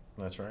lives.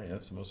 That's right.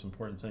 That's the most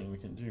important thing we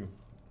can do.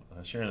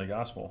 Sharing the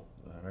gospel,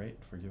 right?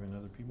 Forgiving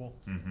other people.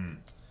 Mm-hmm.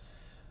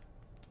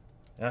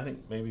 And I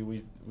think maybe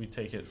we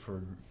take it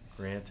for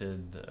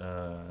granted,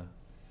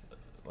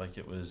 like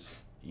it was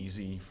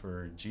easy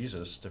for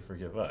Jesus to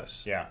forgive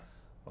us. Yeah.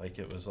 Like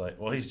it was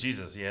like, well, he's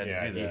Jesus. He had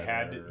to do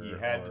that. He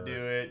had to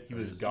do it. He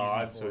was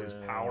God, so his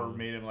power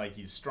made him like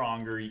he's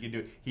stronger. He could do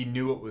it. He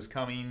knew it was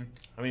coming.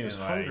 I mean, he was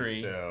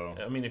hungry.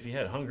 I mean, if you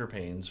had hunger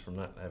pains from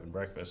not having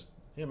breakfast,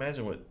 you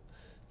imagine what,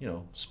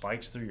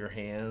 spikes through your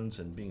hands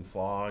and being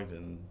flogged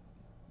and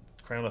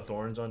crown of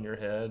thorns on your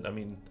head. I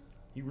mean,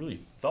 he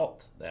really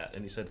felt that,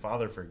 and he said,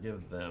 Father,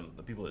 forgive them,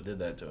 the people that did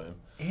that to him.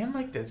 And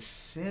like the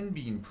sin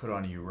being put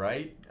on you,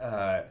 right?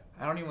 I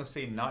don't even want to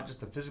say not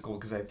just the physical,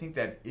 because I think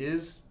that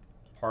is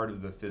part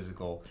of the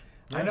physical.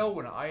 Yeah. I know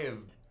when I have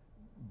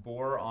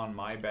bore on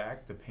my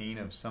back the pain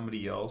of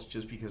somebody else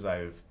just because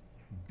I've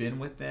been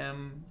with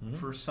them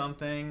for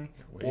something,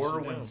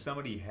 or when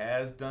somebody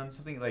has done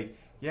something, like,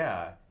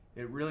 yeah,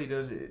 it really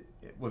does.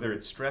 Whether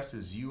it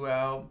stresses you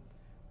out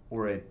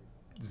or it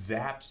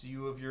zaps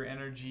you of your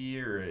energy,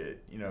 or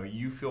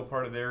you feel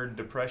part of their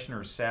depression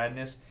or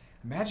sadness.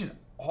 Imagine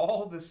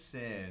all the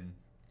sin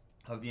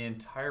of the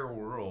entire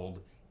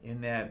world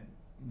in that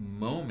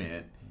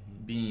moment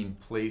being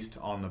placed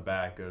on the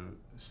back of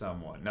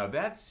someone. Now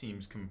that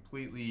seems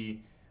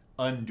completely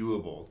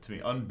undoable to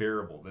me,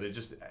 unbearable. That it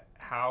just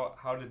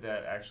how did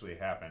that actually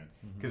happen?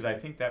 Because I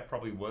think that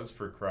probably was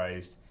for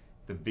Christ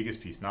the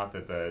biggest piece. Not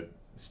that the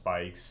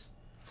spikes,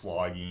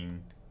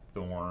 flogging,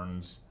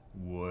 thorns,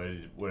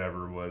 wood,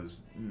 whatever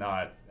was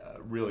not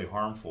really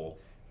harmful,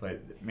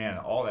 but man,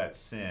 all that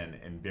sin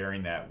and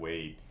bearing that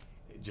weight,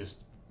 just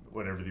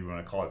whatever you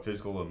want to call it,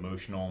 physical,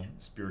 emotional,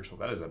 spiritual,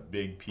 that is a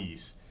big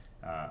piece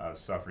of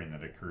suffering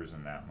that occurs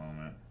in that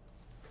moment.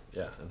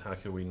 Yeah, and how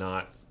can we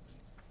not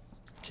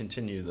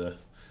continue the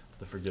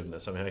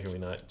forgiveness? I mean, how can we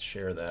not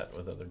share that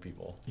with other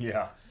people?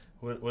 Yeah.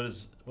 What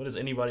has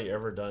anybody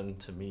ever done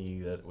to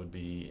me that would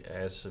be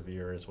as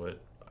severe as what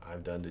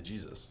I've done to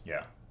Jesus?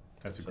 Yeah,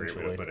 that's a great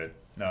way to put it.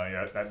 No,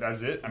 yeah,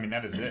 that's it. I mean,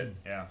 that is it.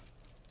 Yeah.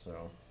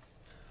 So,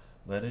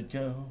 let it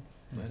go.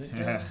 Let it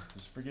go.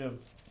 Just forgive.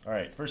 All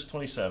right, verse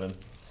 27.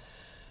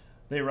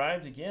 They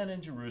arrived again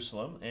in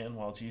Jerusalem, and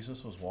while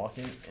Jesus was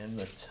walking in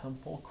the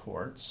temple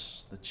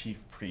courts, the chief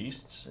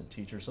priests and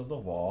teachers of the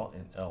law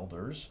and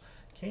elders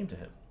came to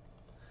him.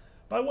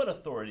 "By what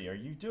authority are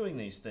you doing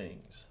these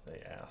things?" they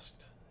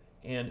asked.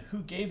 "And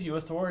who gave you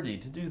authority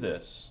to do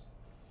this?"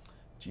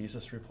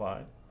 Jesus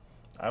replied,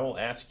 "I will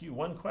ask you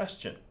one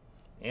question.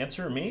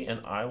 Answer me,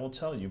 and I will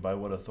tell you by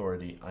what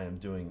authority I am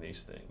doing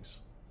these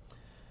things.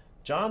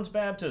 John's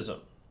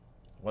baptism,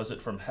 was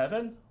it from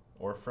heaven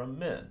or from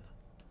men?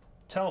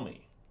 Tell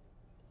me."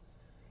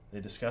 They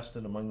discussed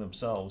it among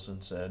themselves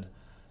and said,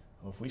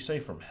 "Well, if we say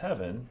from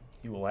heaven,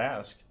 he will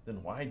ask,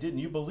 then why didn't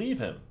you believe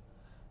him?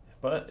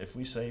 But if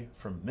we say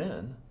from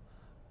men,"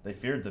 they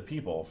feared the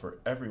people, for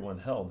everyone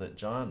held that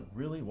John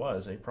really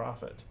was a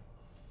prophet.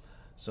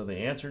 So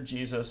they answered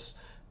Jesus,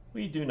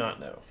 "We do not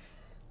know."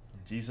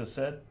 Jesus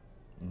said,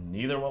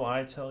 "Neither will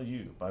I tell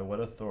you by what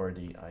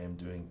authority I am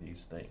doing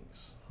these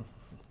things."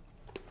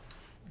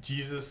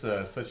 Jesus,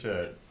 such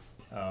a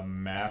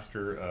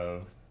master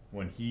of,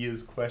 when he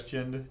is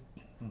questioned,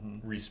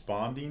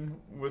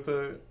 responding with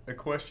a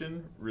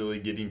question, really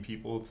getting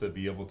people to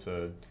be able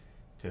to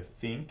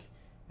think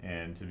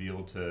and to be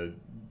able to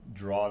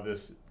draw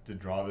this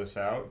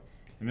out.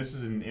 And this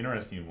is an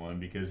interesting one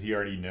because he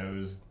already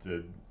knows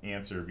the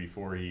answer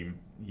before he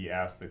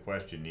asks the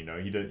question. He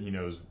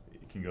knows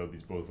it can go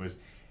these both ways.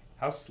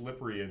 How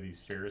slippery are these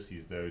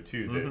Pharisees, though,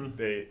 too?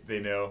 They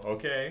know,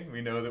 okay,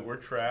 we know that we're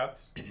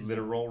trapped,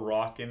 literal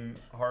rock and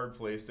hard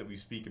place that we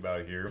speak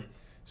about here.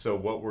 So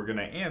what we're going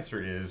to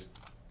answer is,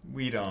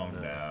 we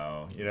don't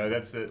know.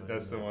 That's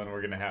the one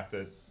we're going to have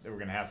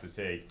to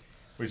take,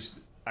 which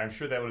I'm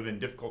sure that would have been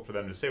difficult for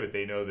them to say, but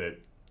they know that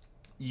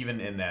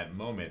even in that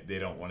moment, they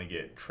don't want to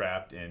get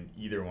trapped in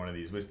either one of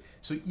these ways.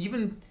 So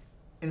even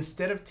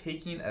instead of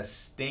taking a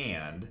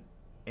stand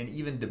and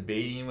even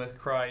debating with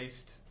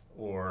Christ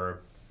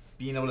or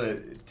being able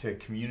to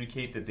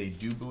communicate that they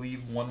do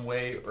believe one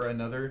way or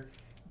another,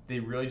 they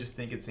really just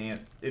think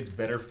it's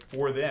better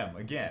for them,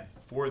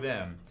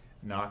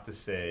 not to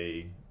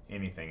say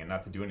anything and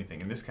not to do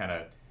anything. And this kind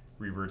of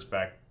reverts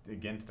back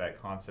again to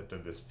that concept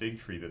of this fig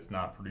tree that's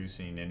not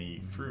producing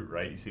any fruit,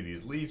 right? You see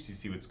these leaves, you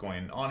see what's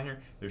going on here.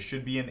 There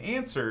should be an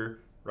answer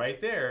right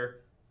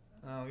there.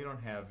 Oh, we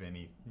don't have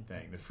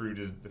anything. The fruit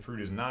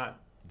is not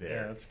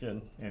there. Yeah, that's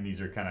good. And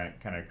these are kind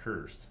of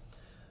cursed.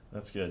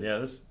 That's good. Yeah,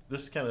 this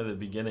is kind of the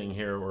beginning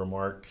here where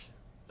Mark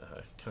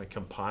kind of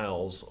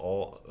compiles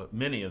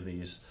many of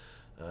these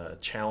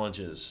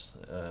challenges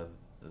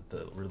that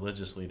the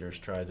religious leaders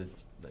try to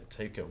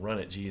take a run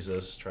at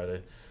Jesus, try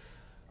to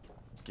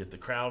get the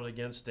crowd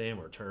against him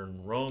or turn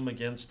Rome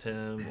against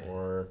him,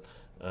 or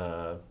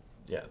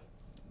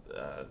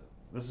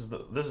this is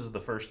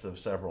the first of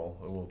several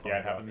we'll talk it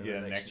about happened in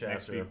again the next chapter.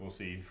 Next week we'll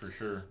see for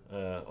sure.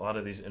 A lot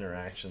of these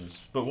interactions,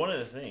 but one of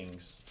the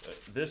things,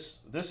 this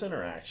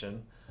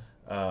interaction,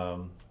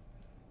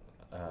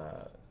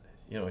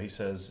 he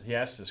says, he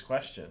asks this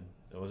question: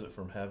 was it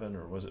from heaven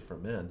or was it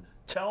from men?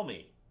 Tell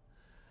me.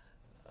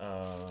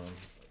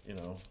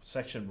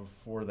 Section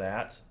before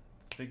that,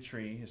 fig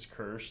tree is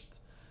cursed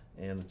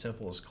and the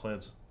temple is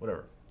cleansed.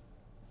 Whatever.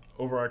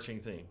 Overarching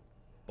theme: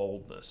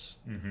 boldness.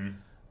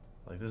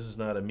 Like, this is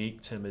not a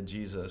meek, timid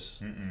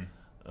Jesus.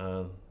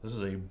 This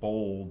is a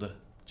bold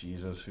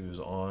Jesus who's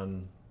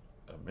on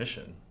a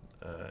mission,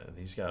 and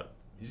he's got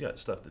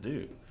stuff to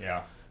do.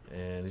 Yeah.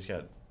 And he's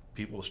got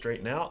people to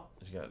straighten out.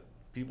 He's got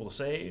people to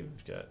save.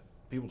 He's got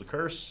people to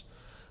curse.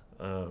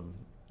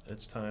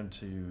 It's time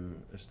to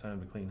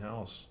clean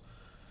house.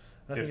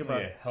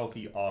 Definitely a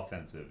healthy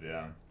offensive.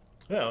 Yeah.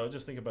 Yeah. I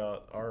just think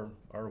about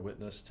our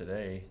witness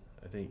today.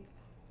 I think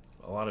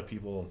a lot of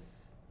people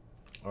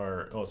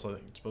are, it's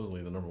like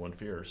supposedly the number one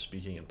fear is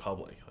speaking in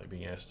public, like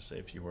being asked to say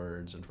a few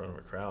words in front of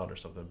a crowd or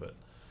something. But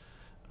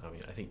I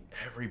mean, I think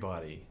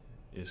everybody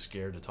is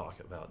scared to talk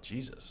about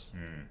Jesus,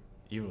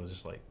 even with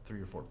just like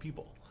 3 or 4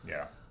 people.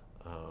 Yeah.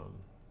 I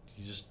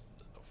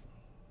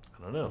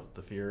don't know.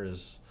 The fear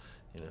is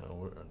You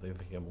know, they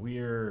think I'm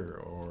weird,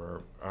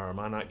 or am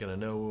I not going to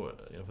know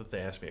if they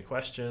ask me a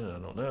question and I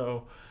don't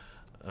know?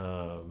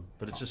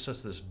 But it's just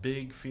such this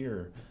big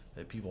fear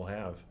that people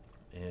have.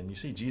 And you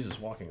see Jesus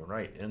walking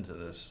right into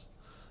this,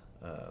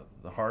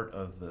 the heart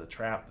of the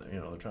trap that,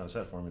 they're trying to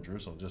set for him in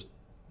Jerusalem, just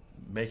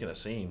making a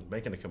scene,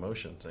 making a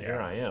commotion. So here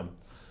I am.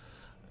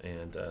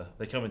 And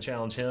they come and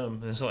challenge him,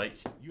 and it's like,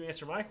 you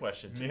answer my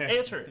question. Yeah.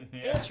 Answer it.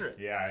 Yeah. Answer it.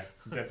 Yeah,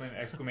 definitely an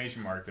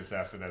exclamation mark that's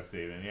after that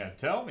statement. Yeah,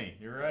 tell me.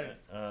 You're right.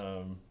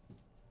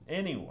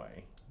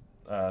 Anyway,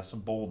 some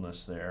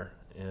boldness there,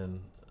 and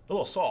a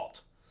little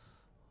salt.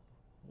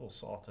 A little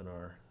salt in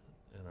our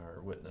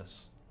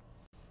witness.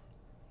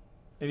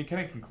 And he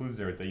kind of concludes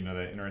there with that,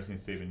 that interesting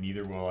statement,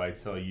 neither will I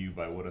tell you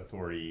by what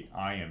authority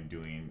I am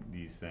doing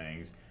these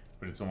things,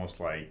 but it's almost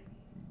like,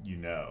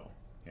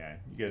 yeah,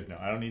 you guys know.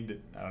 I don't need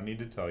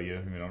to tell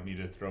you. We don't need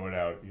to throw it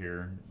out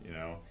here.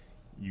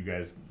 You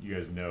guys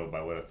know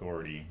by what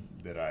authority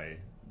that I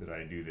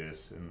do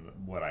this and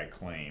what I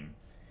claim.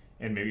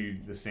 And maybe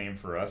the same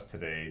for us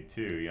today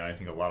too. I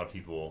think a lot of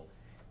people,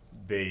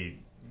 they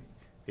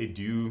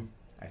do,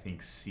 I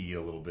think, see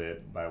a little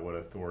bit by what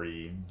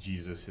authority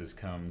Jesus has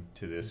come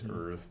to this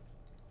earth,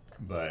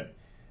 but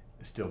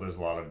still there's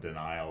a lot of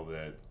denial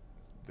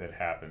that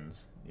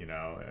happens.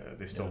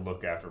 They still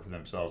look after it for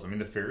themselves. I mean,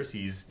 the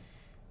Pharisees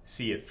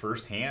see it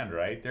firsthand,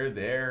 right? They're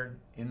there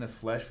in the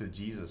flesh with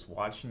Jesus,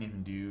 watching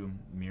him do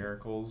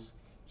miracles,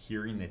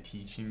 hearing the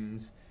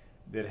teachings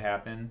that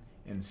happen,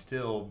 and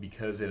still,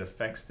 because it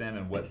affects them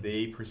in what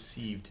they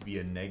perceive to be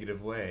a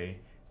negative way,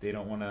 they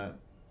don't want to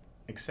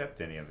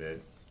accept any of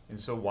it. And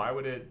so why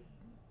would it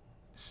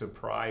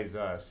surprise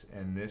us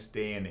in this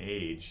day and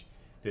age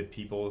that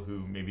people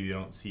who maybe they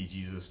don't see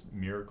Jesus'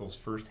 miracles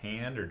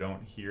firsthand or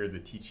don't hear the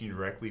teaching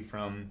directly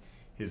from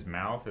his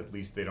mouth, at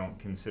least they don't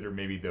consider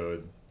maybe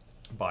the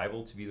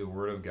Bible to be the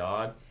Word of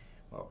God?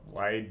 Well,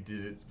 why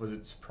was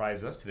it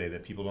surprise us today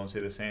that people don't say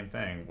the same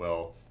thing?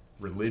 Well,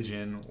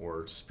 religion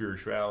or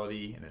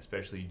spirituality, and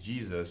especially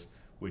Jesus,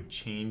 would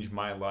change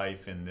my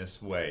life in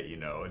this way.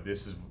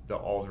 This is the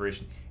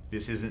alteration.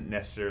 This isn't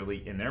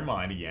necessarily, in their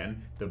mind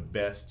again, the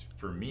best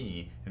for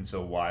me, and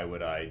so why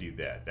would I do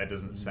that? That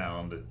doesn't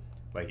sound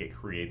like it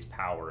creates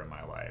power in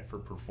my life or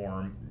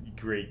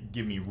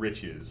give me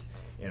riches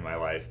in my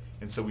life.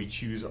 And so we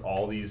choose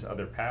all these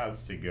other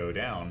paths to go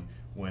down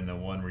when the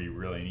one we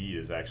really need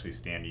is actually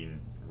standing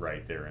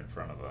right there in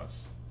front of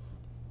us.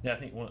 Yeah, I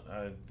think I want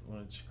to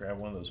just grab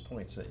one of those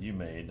points that you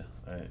made.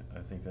 I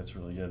think that's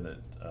really good,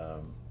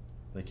 that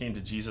they came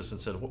to Jesus and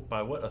said,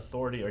 by what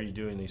authority are you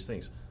doing these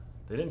things?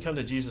 They didn't come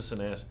to Jesus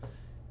and ask,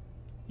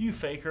 you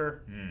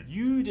faker,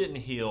 you didn't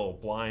heal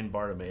blind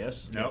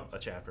Bartimaeus a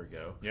chapter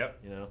ago.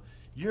 Yep.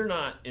 You're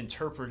not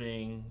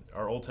interpreting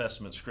our Old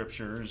Testament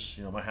scriptures.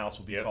 My house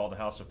will be called a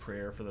house of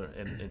prayer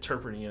and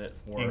interpreting it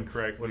for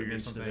incorrectly what it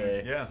means something.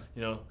 today.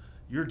 Yeah.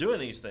 You're doing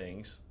these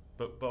things,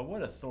 but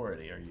what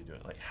authority are you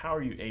doing? Like, how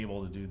are you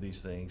able to do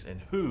these things,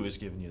 and who is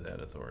giving you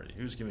that authority?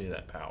 Who's giving you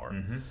that power?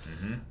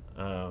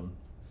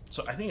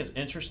 So I think it's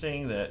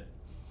interesting that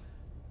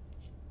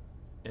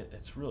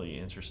it's really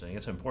interesting.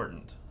 It's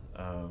important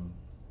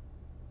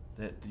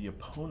that the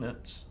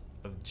opponents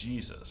of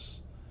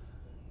Jesus,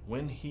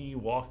 when he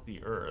walked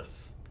the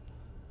earth,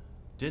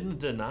 didn't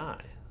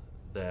deny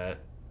that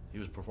he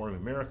was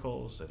performing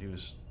miracles, that he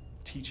was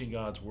teaching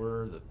God's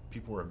word, that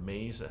people were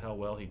amazed at how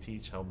well he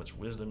teach, how much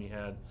wisdom he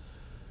had.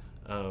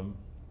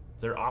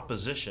 Their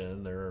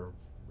opposition, their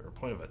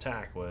point of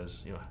attack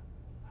was,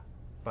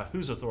 by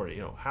whose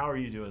authority? How are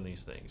you doing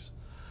these things?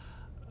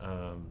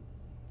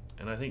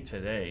 And I think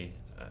today,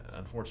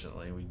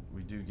 unfortunately,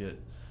 we do get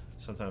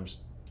sometimes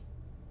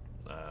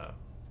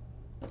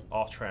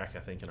off track, I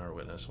think, in our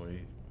witness, when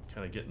we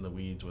kind of get in the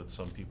weeds with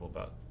some people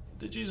about,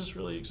 did Jesus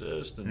really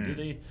exist, and did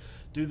he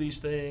do these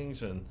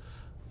things? And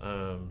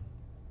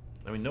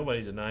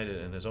nobody denied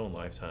it in his own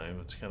lifetime.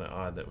 It's kind of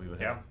odd that we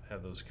would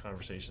have those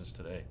conversations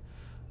today.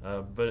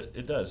 But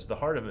it does. The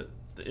heart of it,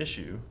 the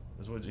issue,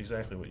 is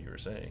exactly what you were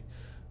saying.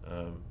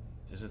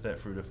 Is it that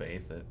fruit of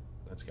faith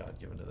that's God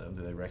given to them?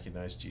 Do they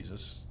recognize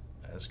Jesus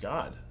as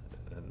God?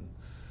 And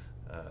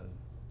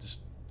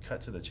just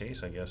cut to the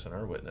chase, I guess, in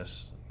our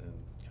witness, and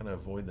kind of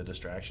avoid the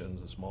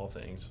distractions, the small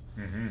things,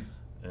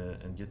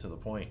 and get to the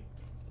point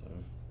of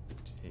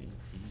he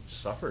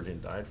suffered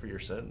and died for your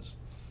sins,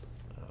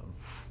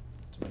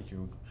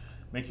 to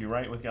make you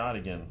right with God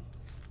again.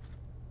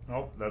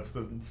 Oh, that's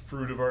the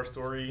fruit of our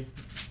story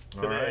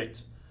today. All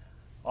right,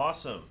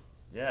 awesome.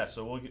 Yeah,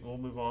 so we'll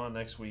move on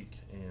next week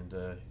and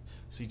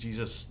see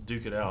Jesus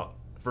duke it out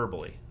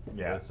verbally,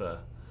 with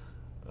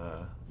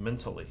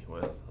mentally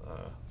with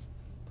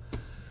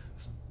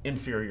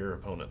inferior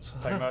opponents.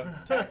 Talking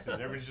about taxes.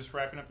 Everybody's just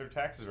wrapping up their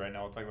taxes right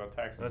now. We'll talk about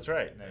taxes. That's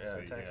right. Next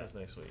week. Taxes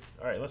next week.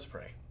 All right, let's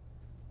pray.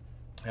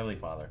 Heavenly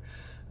Father,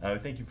 we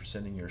thank you for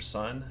sending your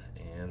Son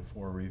and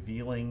for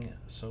revealing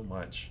so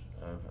much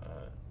of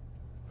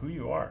who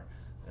you are,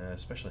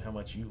 especially how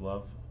much you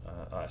love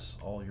us,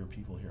 all your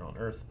people here on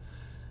earth.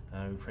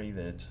 We pray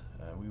that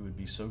we would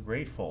be so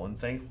grateful and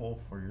thankful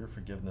for your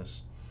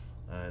forgiveness,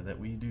 that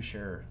we do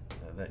share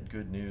that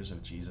good news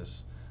of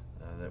Jesus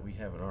that we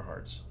have in our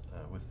hearts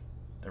with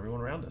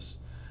everyone around us,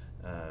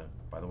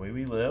 by the way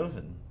we live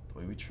and the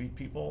way we treat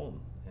people,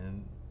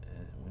 and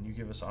when you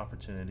give us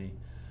opportunity,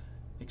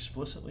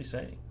 explicitly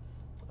saying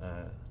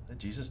that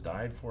Jesus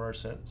died for our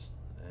sins,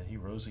 he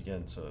rose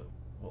again, so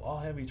we'll all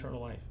have eternal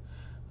life.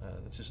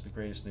 That's just the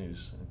greatest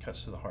news, and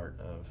cuts to the heart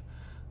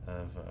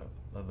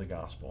of the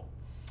gospel.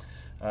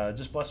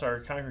 Just bless our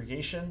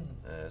congregation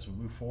as we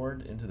move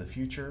forward into the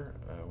future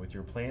with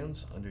your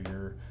plans, under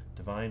your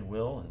divine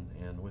will,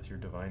 and with your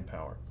divine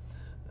power.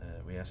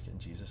 We ask it in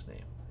Jesus'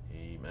 name.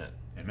 Amen.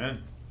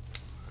 Amen.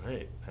 All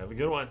right. Have a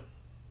good one.